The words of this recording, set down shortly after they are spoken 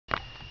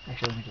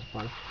Actually, let me just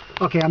plug.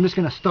 Okay, I'm just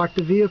going to start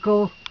the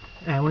vehicle,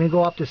 and we're going to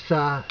go up this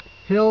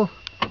hill.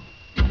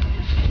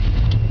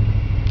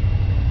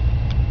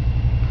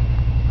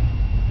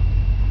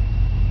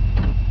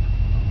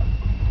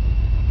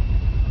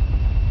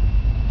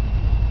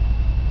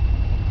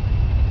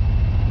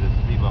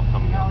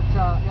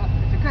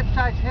 It's a good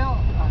sized hill.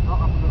 Go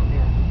up a little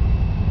here.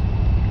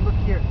 Look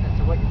here as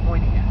to what you're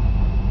pointing at.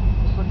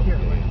 Just look here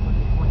what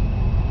you're pointing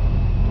at.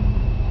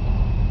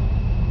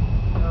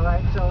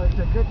 Alright, so it's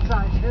a good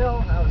sized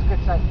hill. That was a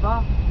good sized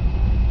bump.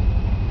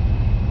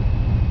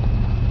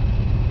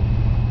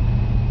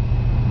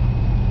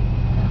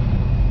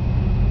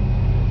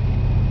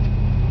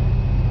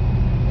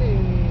 Hey,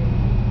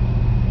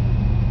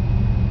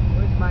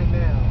 where's my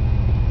mail?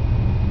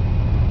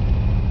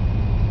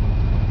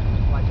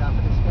 Watch out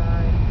for this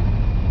guy.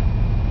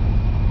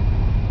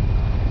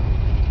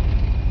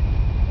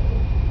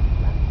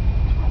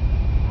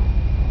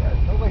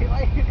 Nobody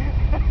like it.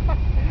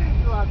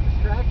 There's a lot of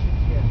distractions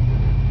here.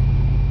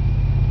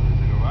 There's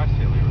a garage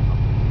sale here or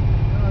something.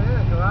 Oh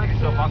yeah, garage sale.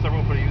 Still lots of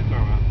room for the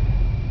U-turn, man.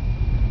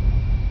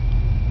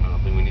 I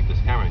don't think we need this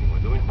camera anymore,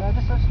 do we?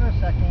 Just listen for a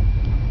second.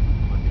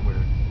 I think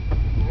we're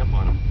picking up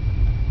on him.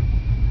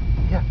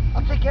 Yeah,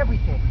 I'll take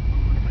everything.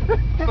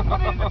 Just put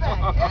it in the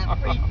bag.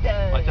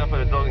 Everything. Watch out for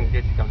the dog in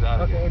case he comes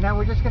out again. Okay, now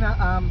we're just gonna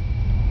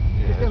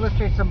just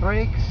illustrate some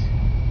brakes.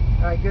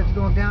 All right, good. It's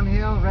going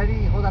downhill.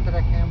 Ready? Hold on to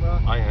that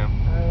camera. I am.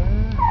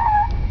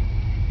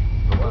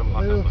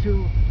 A little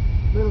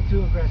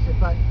too aggressive,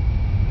 but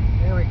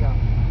there we go.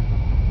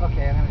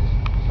 Okay, I'm gonna just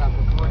stop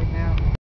recording now.